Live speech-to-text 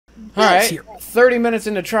All right, 30 minutes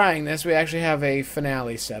into trying this, we actually have a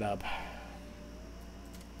finale set up.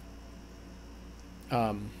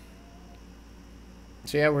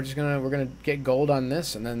 So yeah, we're gonna get gold on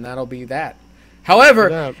this, and then that'll be that.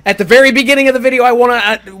 However, at the very beginning of the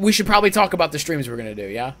video, we should probably talk about the streams we're gonna do.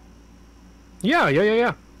 Yeah.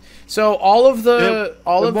 Yeah. So it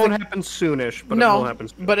won't happen soonish, but it will happen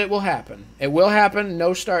soon. But it will happen. It will happen.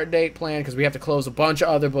 No start date planned because we have to close a bunch of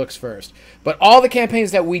other books first. But all the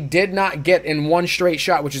campaigns that we did not get in one straight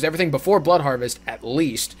shot, which is everything before Blood Harvest, at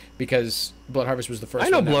least, because Blood Harvest was the first. I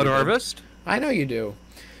know Blood Harvest. I know you do.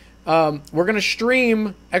 We're gonna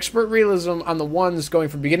stream Expert Realism on the ones going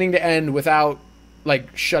from beginning to end without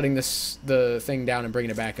like shutting the thing down and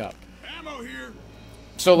bringing it back up. Ammo here.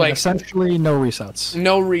 So like essentially no resets.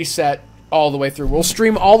 No reset all the way through. We'll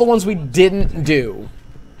stream all the ones we didn't do,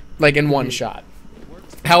 like in one shot.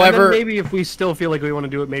 However, and then maybe if we still feel like we want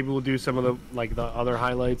to do it, maybe we'll do some of the other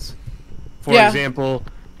highlights. For example,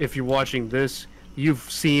 if you're watching this,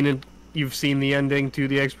 you've seen the ending to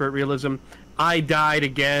the Expert Realism. I died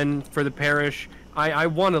again for the parish. I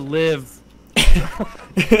want to live.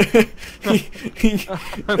 It's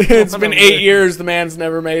been 8 years. The man's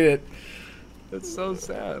never made it. It's so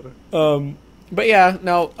sad. But yeah,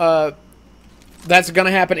 no, that's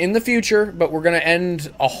gonna happen in the future. But we're gonna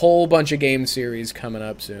end a whole bunch of game series coming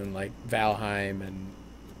up soon, like Valheim and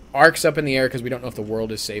Ark's up in the air because we don't know if the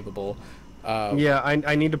world is savable. Yeah,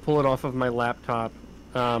 I need to pull it off of my laptop.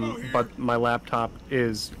 But my laptop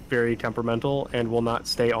is very temperamental and will not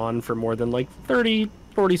stay on for more than like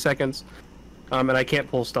 30-40 seconds. And I can't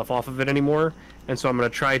pull stuff off of it anymore. And so I'm going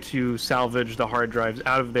to try to salvage the hard drives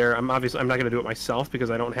out of there. I'm not going to do it myself because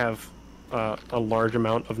I don't have a large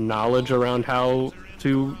amount of knowledge around how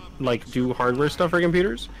to like do hardware stuff for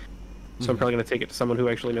computers. So I'm probably going to take it to someone who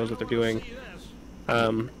actually knows what they're doing.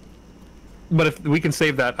 But if we can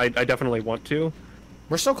save that, I definitely want to.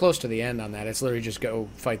 We're so close to the end on that. It's literally just go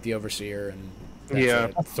fight the Overseer and that's yeah,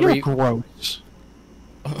 it. I feel gross.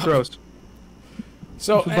 Gross.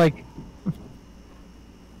 So like,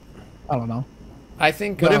 I don't know. I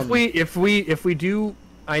think. But if we do,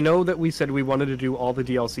 I know that we said we wanted to do all the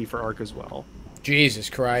DLC for Ark as well. Jesus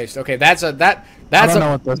Christ. Okay, that's I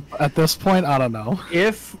don't know at this point. I don't know.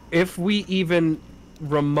 If we even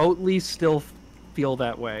remotely still feel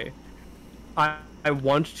that way, I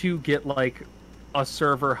want to get like a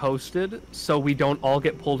server hosted so we don't all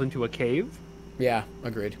get pulled into a cave. Yeah,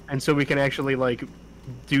 agreed. And so we can actually like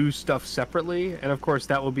do stuff separately, and of course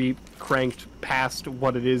that will be cranked past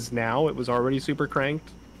what it is now. It was already super cranked.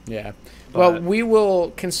 Yeah. Well, we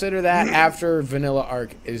will consider that after Vanilla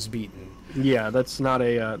Ark is beaten. Yeah, that's not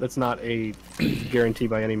a guarantee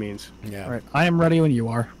by any means. Yeah. All right, I am ready when you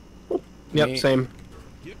are. Yep, same.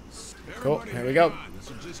 Cool. Here we go.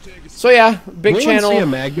 So yeah, big channel. See a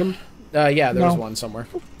Magnum? Yeah, there was one somewhere.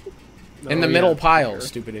 In the middle pile,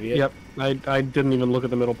 stupid idiot. Yep, I didn't even look at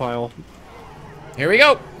the middle pile. Here we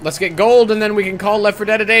go. Let's get gold, and then we can call Left 4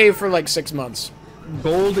 Dead a day for like 6 months.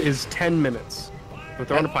 Gold is 10 minutes. We're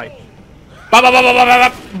throwing a pipe.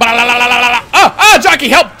 Jockey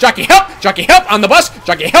help! Jockey help! Jockey help on the bus!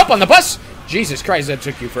 Jockey help on the bus! Jesus Christ, that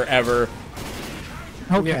took you forever.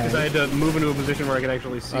 Okay. Yeah, because I had to move into a position where I could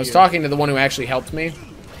actually see. I was talking to the one who actually helped me.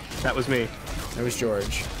 That was me. It was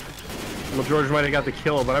George. Well, George might have got the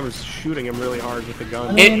kill, but I was shooting him really hard with the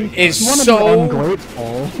gun. It is so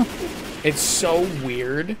ungrateful. It's so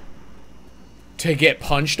weird to get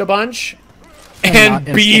punched a bunch and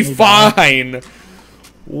be fine.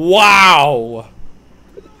 Wow.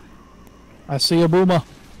 I see a boomer.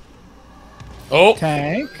 Oh,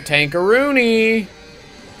 Tankaroony.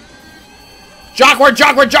 Jockward.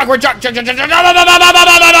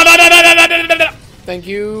 Thank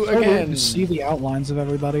you again. See the outlines of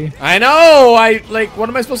everybody. I know. What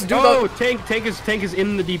am I supposed to do? Oh, tank is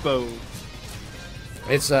in the depot.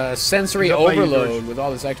 It's a sensory overload with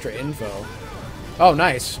all this extra info. Oh,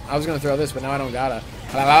 nice. I was gonna throw this, but now I don't gotta.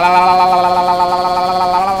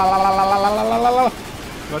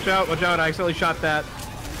 Watch out! I accidentally shot that.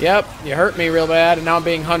 Yep, you hurt me real bad, and now I'm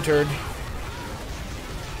being hunted.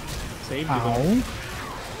 Saved you.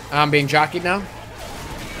 I'm being jockeyed now.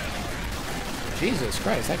 Jesus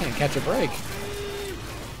Christ, I can't catch a break.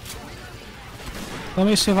 Let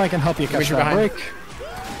me see if I can help you catch that break.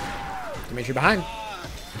 Demetri behind.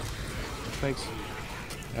 Thanks.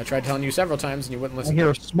 I tried telling you several times and you wouldn't listen. I hear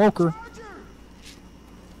a smoker.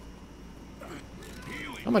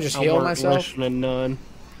 I'm gonna just heal myself. None.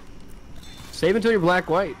 Save until you're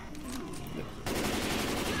black-white.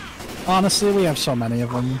 Honestly, we have so many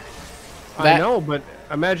of them. I know, but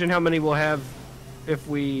imagine how many we'll have if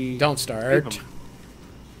we don't start.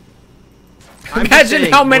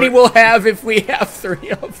 Imagine how many we'll have if we have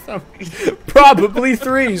 3 of them. Probably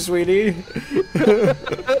 3, sweetie.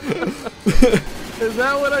 Is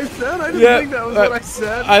that what I said? I didn't think that was what I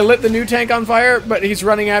said. I lit the new tank on fire, but he's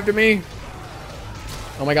running after me.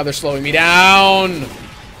 Oh my god, they're slowing me down.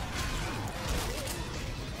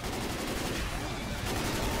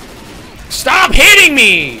 Stop hitting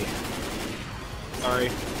me!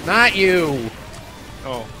 Sorry. Not you.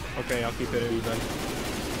 Oh, okay, I'll keep hitting you then.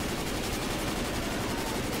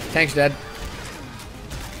 Tank's dead.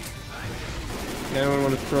 Anyone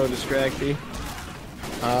want to throw a distracty?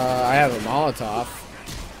 I have a Molotov.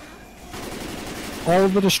 All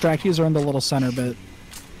of the distracties are in the little center bit.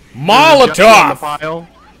 Molotov! Pile.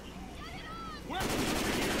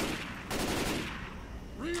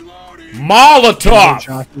 Molotov!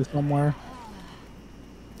 Jockey somewhere.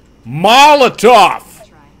 Molotov!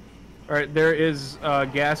 Alright, there is a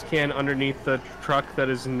gas can underneath the truck that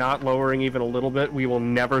is not lowering even a little bit. We will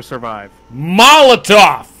never survive.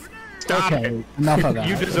 Molotov! Stop Okay, it. enough of that.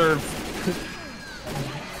 You deserve...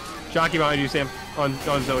 Jockey behind you, Sam. On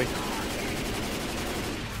Zoe.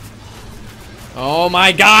 Oh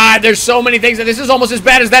my god, there's so many things. This is almost as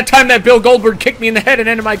bad as that time that Bill Goldberg kicked me in the head and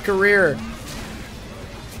ended my career.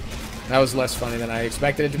 That was less funny than I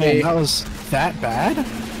expected it to be. That was that bad?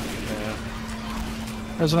 Yeah.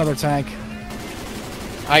 There's another tank.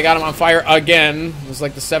 I got him on fire again. It was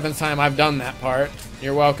like the 7th time I've done that part.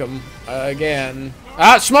 You're welcome. Again.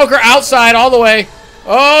 Ah, smoker outside all the way.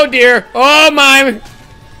 Oh dear. Oh my.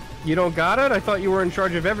 You don't got it? I thought you were in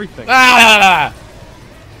charge of everything. Ah!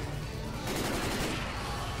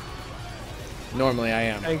 Normally I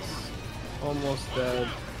am. Thanks. Almost dead.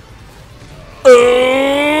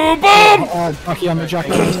 Ooh, boom! Jockey on the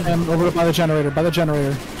jockey. Over by the generator. By the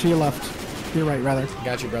generator. To your left. To your right, rather.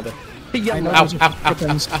 Got you, brother. I know Ow, those ow, are ow,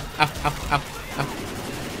 things. ow.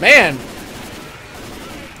 Man!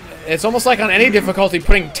 It's almost like on any difficulty,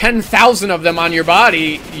 putting 10,000 of them on your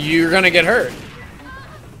body, you're gonna get hurt.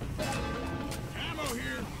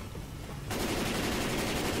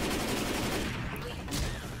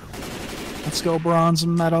 Let's go bronze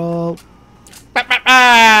medal.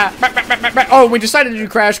 Oh, we decided to do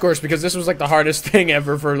Crash Course because this was like the hardest thing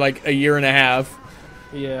ever for like a year and a half.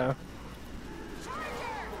 Yeah.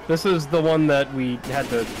 This is the one that we had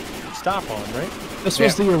to stop on, right? This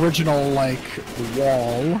was the original, like,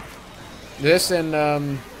 wall. This and,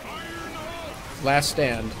 Last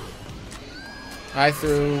Stand. I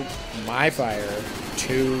threw my fire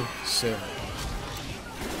too soon.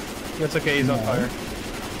 That's okay, he's on fire.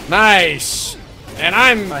 Nice! And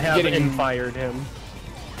I I'm have getting... fired him.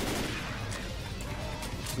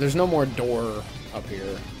 There's no more door up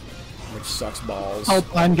here, which sucks balls. Oh,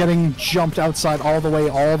 I'm getting jumped outside all the way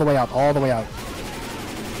out.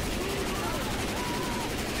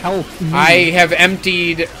 Help me. I have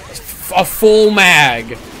emptied a full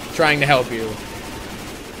mag trying to help you.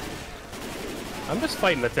 I'm just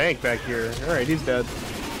fighting the tank back here. Alright, he's dead.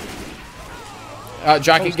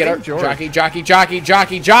 Jockey, get up. George. Jockey.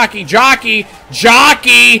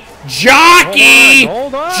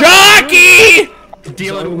 Hold on. Jockey!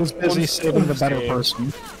 Dealing was busy saving the better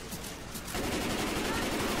person.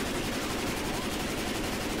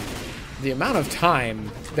 The amount of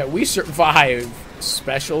time that we survive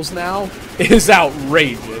specials now is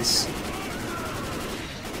outrageous.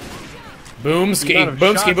 Boomski.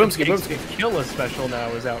 Kill a special now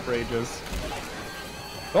is outrageous.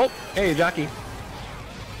 Oh, hey, Jockey.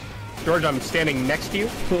 George, I'm standing next to you.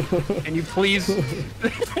 Can you please...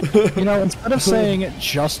 You know, instead of saying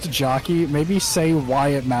just jockey, maybe say why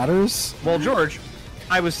it matters. Well, George,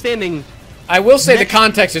 I was standing... I will say the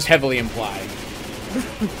context is heavily implied.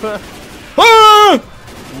 Ah!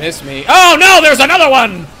 Miss me. Oh no, there's another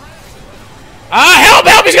one!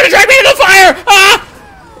 Help! He's gonna drag me into the fire! Ah!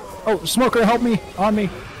 Oh, smoker, help me! On me!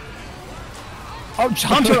 Oh,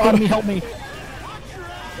 Hunter, on me, help me!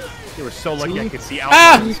 You were so lucky I could see out.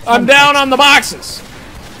 I'm down on the boxes!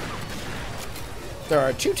 There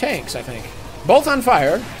are 2 tanks, I think. Both on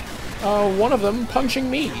fire. One of them punching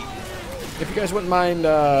me. If you guys wouldn't mind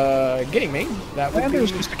getting me, that would And be...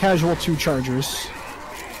 there's just a casual 2 chargers.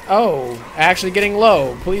 Oh, actually getting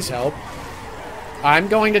low. Please help. I'm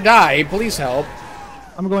going to die. Please help.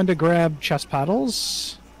 I'm going to grab chest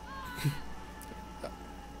paddles.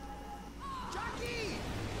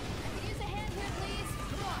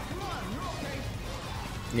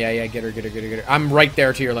 Yeah, get her. I'm right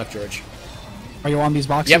there to your left, George. Are you on these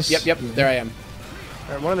boxes? Yep. There I am.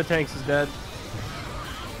 Alright, one of the tanks is dead.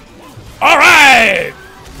 All right!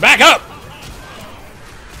 Back up!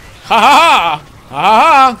 Ha ha ha!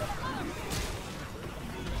 Ha ha!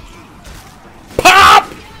 Pop!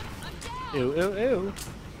 Ew, ew, ew.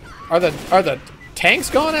 Are the tanks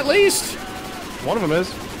gone at least? One of them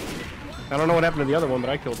is. I don't know what happened to the other one, but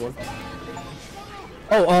I killed one.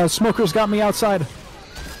 Oh, Smoker's got me outside.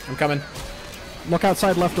 I'm coming. Look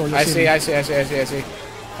outside left door. I see.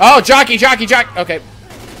 Oh, jockey. Okay.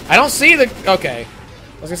 I don't see the... Okay.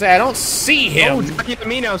 I was gonna say, I don't see him. Oh, jockey to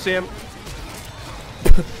me now, Sam.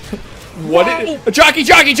 What? Jockey!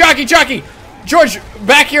 George,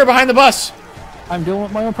 back here behind the bus. I'm dealing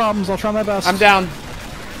with my own problems. I'll try my best. I'm down.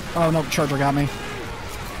 Oh, no, Charger got me.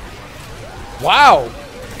 Wow.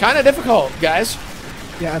 Kind of difficult, guys.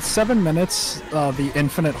 Yeah, at 7 minutes, the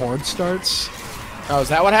infinite horde starts. Oh, is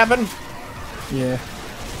that what happened? Yeah.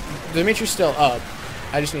 Dimitri's still up.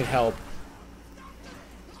 I just need help.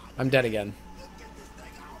 I'm dead again.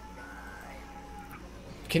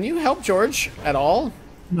 Can you help George at all?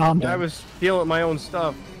 No, I'm I dead. was dealing with my own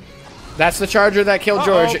stuff. That's the charger that killed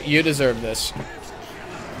George. You deserve this.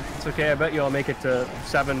 It's okay, I bet you I'll make it to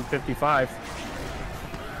 7:55.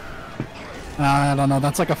 I don't know.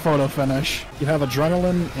 That's like a photo finish. You have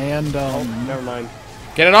adrenaline and Never mind.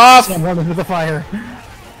 Get it off! I'm running to the fire.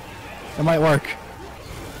 It might work.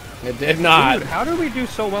 It did not. Dude, how did we do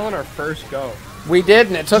so well in our first go? We did,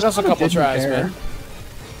 and it took us a couple Didn't tries, care. man.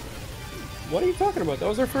 What are you talking about? That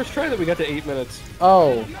was our first try that we got to 8 minutes.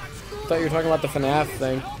 Oh. I thought you were talking about the FNAF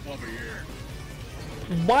thing.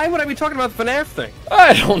 Why would I be talking about the FNAF thing?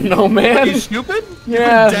 I don't know, Are man. you stupid? Yeah. You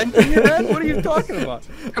have a dent in your head? What are you talking about?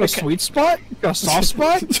 Got a sweet spot? Got a soft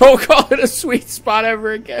spot? Don't call it a sweet spot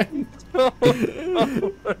ever again.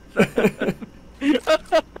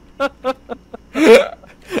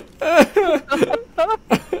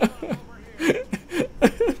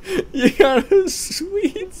 You got a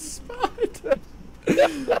sweet spot.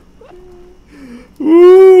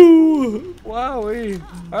 Woo! Wowee.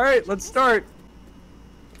 Alright, let's start.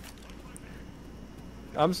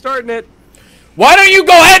 I'm starting it. Why don't you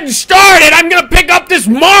go ahead and start it? I'm gonna pick up this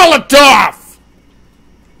Molotov!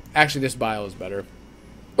 Actually, this bio is better.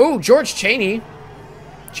 Ooh, George Cheney.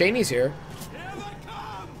 Cheney's here.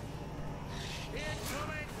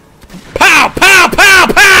 Pow! Pow! Pow!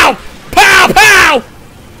 Pow! Pow! Pow!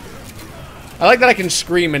 I like that I can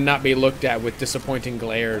scream and not be looked at with disappointing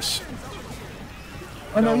glares.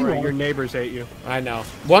 I know Don't you worry, won't. your neighbors hate you. I know.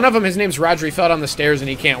 One of them, his name's Roger. He fell down the stairs and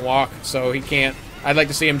he can't walk, so he can't. I'd like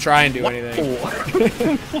to see him try and do anything.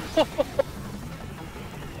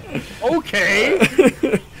 Okay.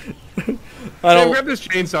 I Hey, don't. grab this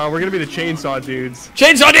chainsaw. We're gonna be the chainsaw dudes.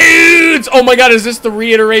 Chainsaw dudes! Oh my god, is this the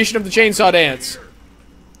reiteration of the chainsaw dance?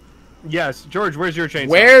 Yes, George. Where's your chainsaw?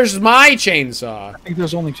 Where's my chainsaw? I think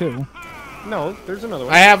there's only 2. No, there's another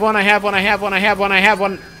one. I have one, I have one, I have one, I have one, I have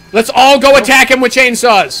one. Let's all go attack him with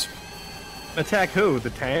chainsaws. Attack who?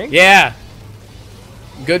 The tank? Yeah.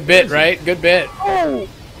 Good bit, right? Good bit. Oh,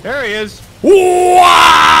 there he is. Wow!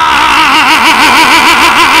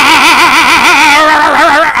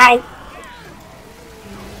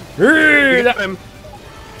 Him.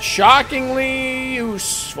 Shockingly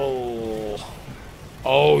useful.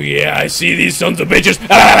 Oh yeah, I see these sons of bitches.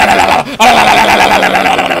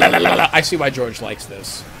 I see why George likes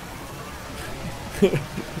this. You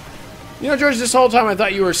know, George, this whole time I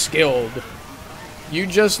thought you were skilled. You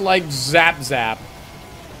just like zap zap.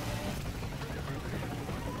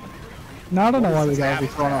 Now I don't know why we gotta be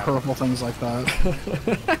throwing out hurtful things like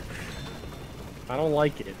that. I don't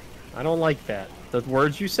like it. I don't like that. The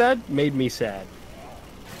words you said made me sad.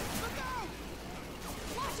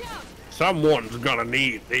 Someone's gonna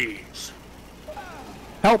need these.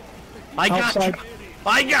 Help! I got Outside. you.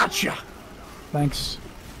 I got you. Thanks.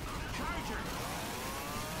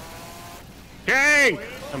 Hey!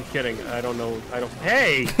 I'm kidding. I don't know. I don't.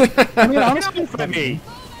 Hey! I mean, Get honestly, off of me!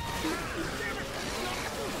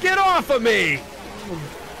 Get off of me!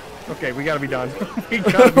 Okay, we gotta be done. We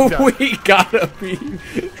gotta be done. We gotta be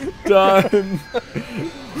done.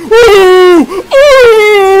 Ooh!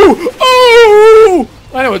 Ooh! Ooh!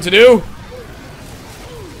 I know what to do.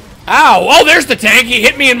 Ow! Oh, there's the tank. He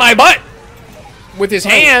hit me in my butt with his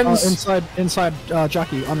hands. Inside,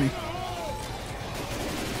 jockey, on me.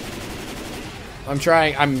 I'm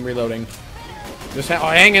trying. I'm reloading. Just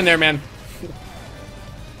hang in there, man.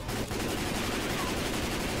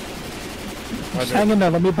 Hang in there,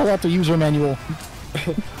 let me pull out the user manual.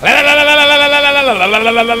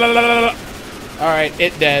 Alright,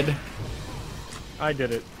 it dead. I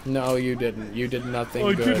did it. No, you didn't. You did nothing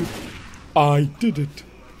I good. didn't. I did it.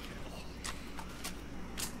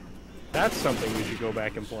 That's something we should go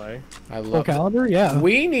back and play. I Full love it. calendar, yeah.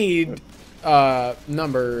 We need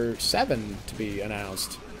number 7 to be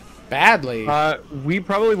announced. Badly. We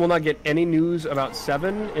probably will not get any news about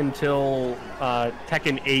 7 until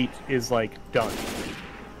Tekken 8 is like done.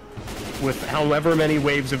 With however many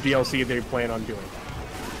waves of DLC they plan on doing.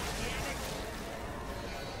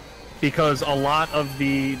 Because a lot of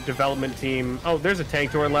the development team... Oh, there's a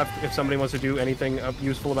tank door left if somebody wants to do anything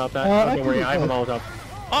useful about that. Don't worry, I have a Molotov.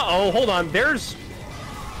 Uh-oh, hold on, there's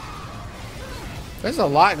a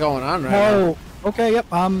lot going on right now. Oh, okay, yep.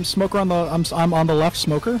 I'm Smoker on the... I'm on the left,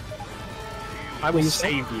 Smoker. I will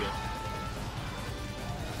save you.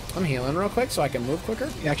 I'm healing real quick so I can move quicker.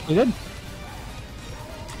 You actually did.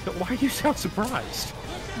 But why do you sound surprised?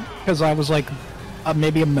 Because I was like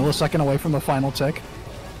maybe a millisecond away from the final tick.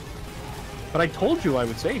 But I told you I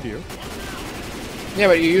would save you. Yeah,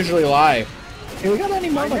 but you usually lie. Hey, we got any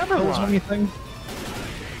more I like, never pills or lie. anything?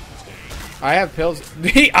 I have pills.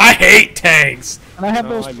 I hate tanks! Can I have Oh,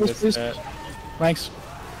 those I pills, missed please? that. Thanks.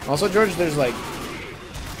 Also, George, there's like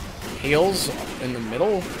heals in the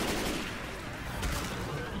middle.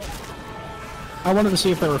 I wanted to see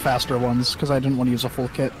if there were faster ones, because I didn't want to use a full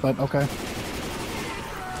kit, but okay.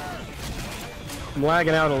 I'm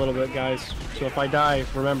lagging out a little bit, guys. So if I die,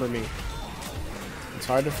 remember me. It's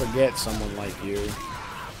hard to forget someone like you.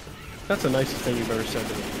 That's the nicest thing you've ever said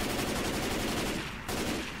to me.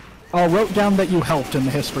 I wrote down that you helped in the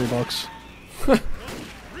history books.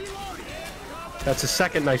 That's the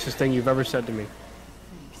second nicest thing you've ever said to me.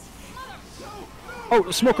 Oh,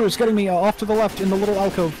 Smoker is getting me off to the left in the little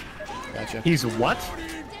alcove. Gotcha. He's what?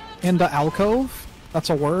 In the alcove? That's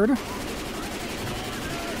a word?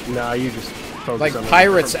 Nah, you just focus Like on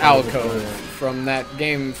Pirates the Alcove from that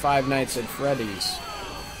game Five Nights at Freddy's.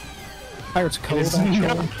 Pirates Cove, It's actually.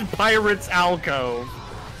 not Pirates Alcove.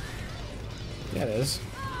 Yeah, it is.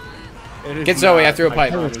 It is Get Zoe, not, I threw a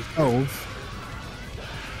pipe. Pirates Cove.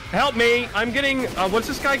 Help me! I'm getting what's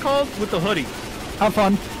this guy called with the hoodie? Have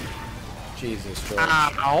fun. Jesus, George.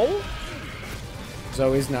 Ow!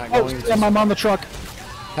 Zoe's not Oh, going Sam, to... I'm on the truck.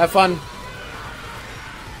 Have fun.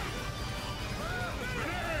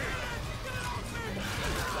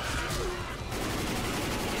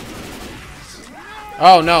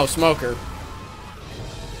 Oh no, Smoker.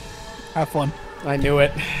 Have fun. I knew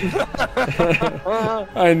it.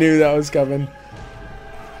 I knew that was coming.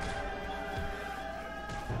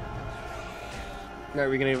 Are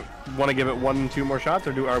we gonna want to give it 1-2 more shots,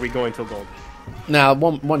 or are we going till gold? Nah,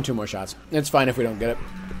 two more shots. It's fine if we don't get it.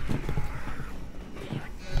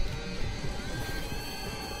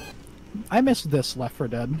 I miss this Left 4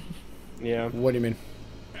 Dead. Yeah, What do you mean?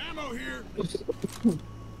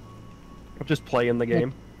 just playing the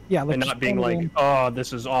game Yeah, and not being like, oh,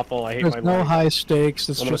 this is awful. I hate there's my no life. high stakes.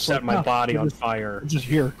 It's I'm gonna just set like, my no, body we're on just- fire. we're just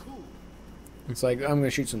here. It's like, I'm gonna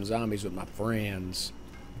shoot some zombies with my friends.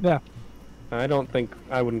 Yeah. I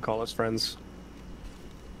wouldn't call us friends.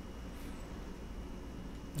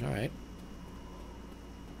 Alright.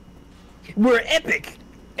 We're epic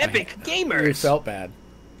You gamers. felt bad.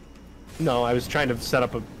 No, I was trying to set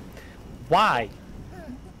up a. Why?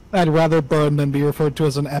 I'd rather burn than be referred to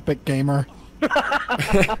as an epic gamer.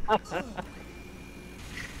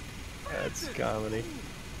 That's comedy.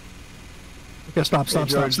 Okay, stop.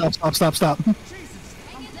 George. Stop.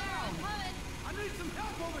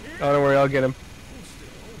 Oh, don't worry, I'll get him.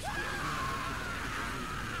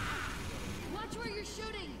 Watch where you're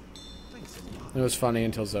shooting. It was funny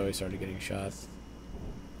until Zoe started getting shot.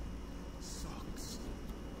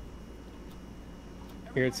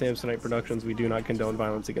 Here at Samsonite Productions, we do not condone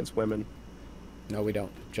violence against women. No, we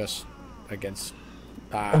don't. Just against...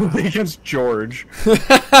 Only against George.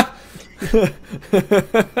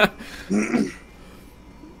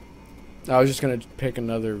 I was just gonna pick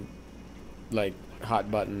another, like,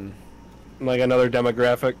 hot button. Like another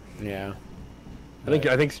demographic. Yeah. I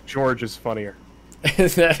think George is funnier.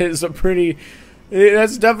 That is a pretty...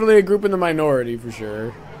 That's definitely a group in the minority, for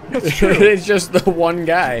sure. That's true. It's just the one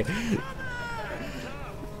guy.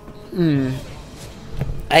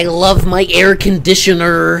 I love my air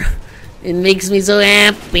conditioner. It makes me so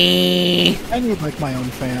happy. I need like my own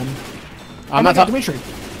fan. I'm not talking... Dimitri.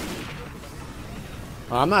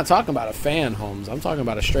 I'm not talking about a fan, Holmes. I'm talking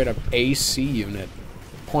about a straight up AC unit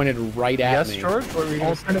pointed right at Yes, me. George? What were you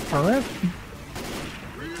gonna say? Alternate current.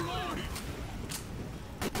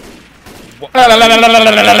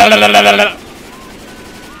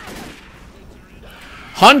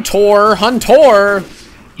 Hunter!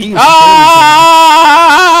 He's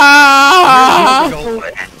Ah!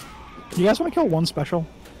 You guys want to kill one special?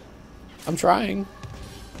 I'm trying.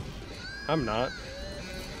 I'm not.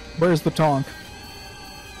 Where's the tonk?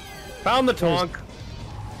 Found the tonk.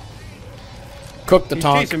 Cook the He's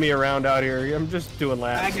tonk. chasing me around out here. I'm just doing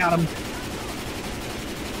laps. I got him.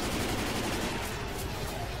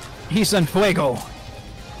 He's en fuego.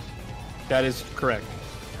 That is correct.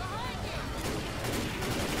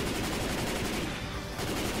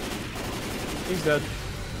 He's dead.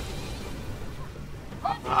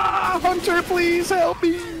 Ah, Hunter, please help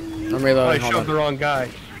me. I'm reloading. I shoved the wrong guy.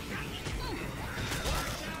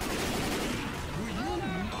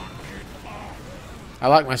 I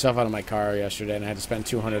locked myself out of my car yesterday, and I had to spend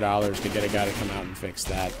 $200 to get a guy to come out and fix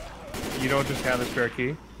that. You don't just have a spare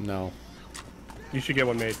key? No. You should get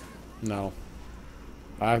one made. No.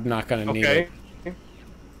 I'm not gonna need it. Okay.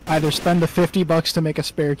 Either spend the $50 to make a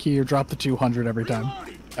spare key or drop the 200 every time.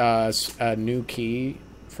 A new key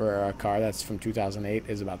for a car that's from 2008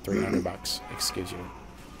 is about $300. Excuse you.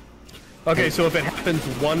 Okay, so if it happens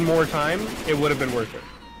one more time, it would have been worth it.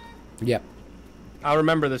 Yep. I'll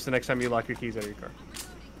remember this the next time you lock your keys out of your car.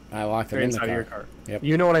 I locked them Or in the inside car. of your car. Yep.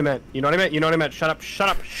 You know what I meant. You know what I meant. You know what I meant. Shut up. Shut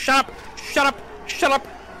up. Shut up. Shut up. Shut up.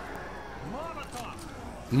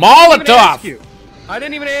 Molotov! I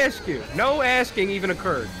didn't even ask you. No asking even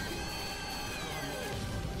occurred.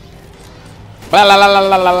 La la la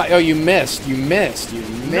la la la. Oh, you missed. You missed. You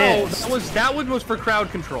No, missed. that one was for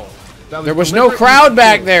crowd control. That There was no deliberately crowd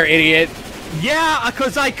back concealed. there, idiot. Yeah,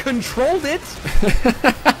 because I controlled it.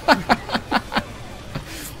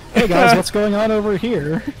 Hey guys, what's going on over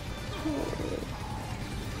here?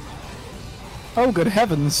 Oh, good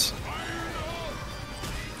heavens.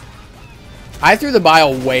 I threw the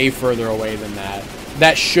bile way further away than that.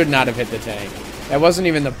 That should not have hit the tank. That wasn't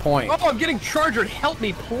even the point. Oh, I'm getting chargered. Help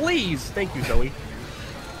me, please. Thank you, Zoe.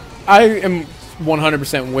 I am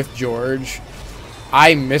 100% with George.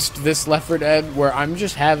 I missed this Left 4 Dead where I'm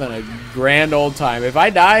just having a grand old time. If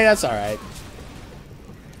I die, that's alright.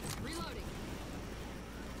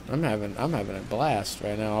 I'm having a blast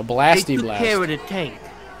right now. A blasty blast. They took care of the tank.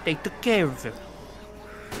 They took care of him.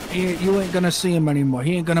 You ain't gonna see him anymore.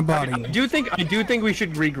 He ain't gonna bother I you. do think we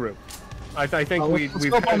should regroup. I think let's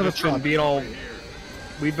we've go up kind onto of the just been truck. being all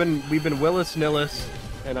we've been Willis Nillis,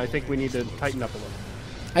 and I think we need to tighten up a little.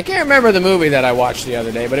 I can't remember the movie that I watched the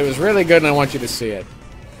other day, but it was really good and I want you to see it.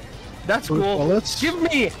 That's Bruce cool. Willis? Give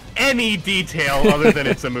me any detail other than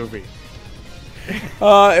it's a movie.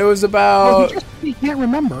 It was about... You can't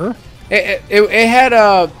remember. It had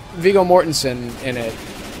Viggo Mortensen in it.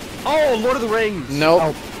 Oh, Lord of the Rings.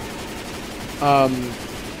 Nope.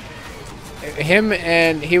 Him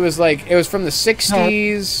and he was like, it was from the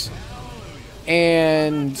 60s,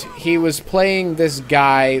 and he was playing this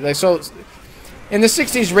guy. Like, so in the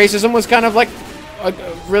 60s, racism was kind of like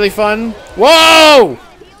really fun. Whoa!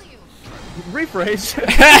 Rephrase.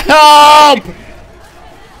 Help!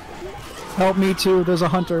 Help me too. There's a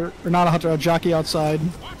hunter, or not a hunter, a jockey outside.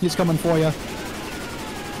 He's coming for you.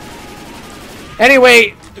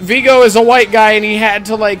 Anyway, Vigo is a white guy, and he had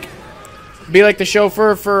to like be like the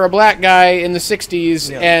chauffeur for a black guy in the 60s,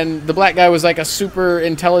 Yeah. and the black guy was like a super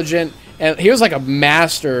intelligent, and he was like a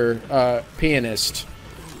master pianist,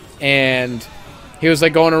 and he was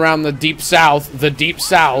like going around the deep south, the deep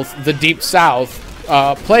south, the deep south,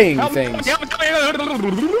 playing things.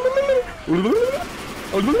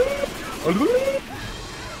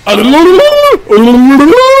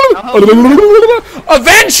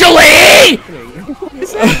 Eventually!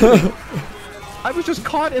 I was just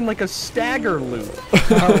caught in like a stagger loop.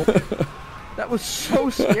 That was so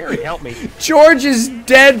scary. Help me. George is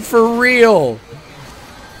dead for real.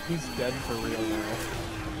 He's dead for real now.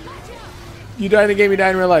 You died in the game, you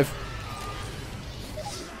died in real life.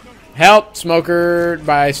 Help! Smoker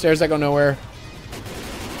by stairs that go nowhere.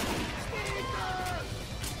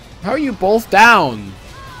 How are you both down?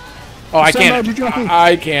 Oh, I can't.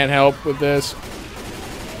 I can't help with this.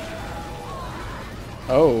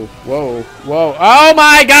 Oh, whoa, whoa. Oh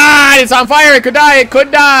my god! It's on fire! It could die! It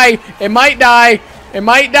could die! It might die! It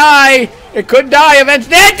might die! It could die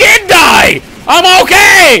eventually! It did die! I'm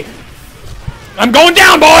okay! I'm going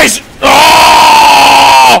down, boys!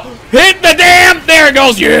 Oh! Hit the damn... There it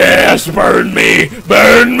goes! Yes! Burn me!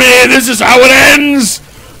 Burn me! This is how it ends!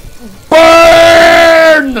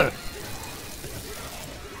 Burn!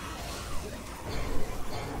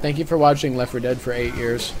 Thank you for watching Left 4 Dead for 8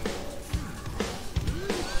 years.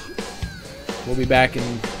 We'll be back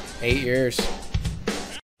in 8 years.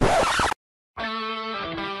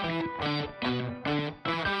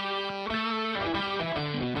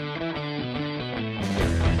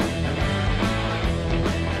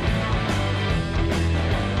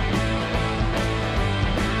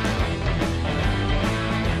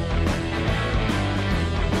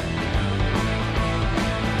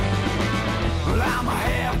 Well, I'm a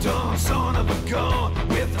half-done son of a gun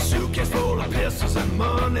with a suitcase full of pistols and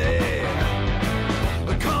money.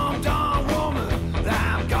 Calm down, woman,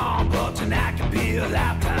 I'm gone, but tonight could be a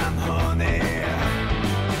lifetime.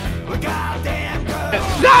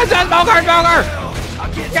 No, it's a smoker, smoker!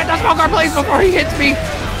 Get the smoker, please, before he hits me!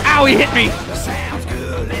 Ow, he hit me!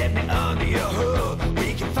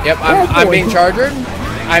 Yep, I'm being chargered.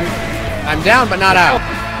 I'm down, but not out.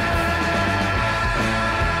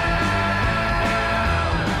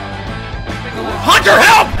 Hunter,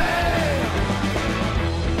 help!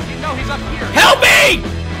 No, he's up here. Help me!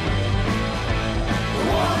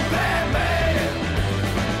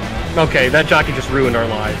 Okay, that jockey just ruined our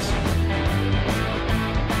lives.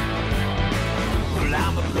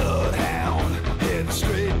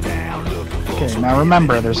 Okay, now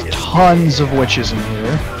remember, there's tons of witches in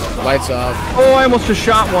here. Lights off. Oh, I almost just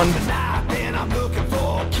shot one.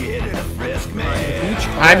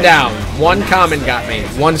 I'm down. One common got me.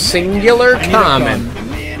 One singular common.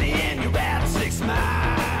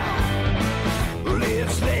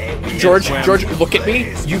 George, look at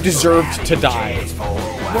me. You deserved to die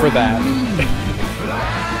for that.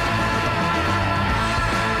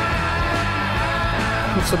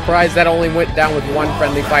 I'm surprised that only went down with one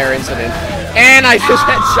friendly fire incident. And I just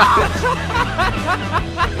had shot.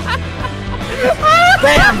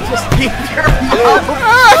 Bam! Just keep your mouth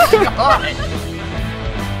shut.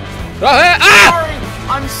 Sorry,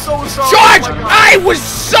 I'm so sorry. George, Oh my God. I was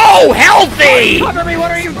so healthy! Cover me,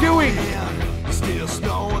 what are you doing?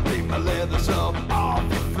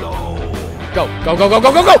 Go, go, go, go,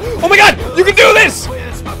 go, go, go! Oh my God, you can do this!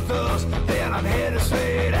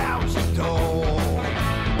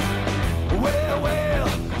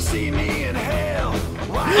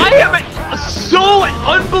 I am so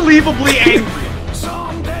unbelievably angry.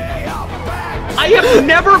 I have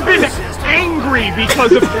never been angry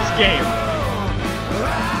because of this game.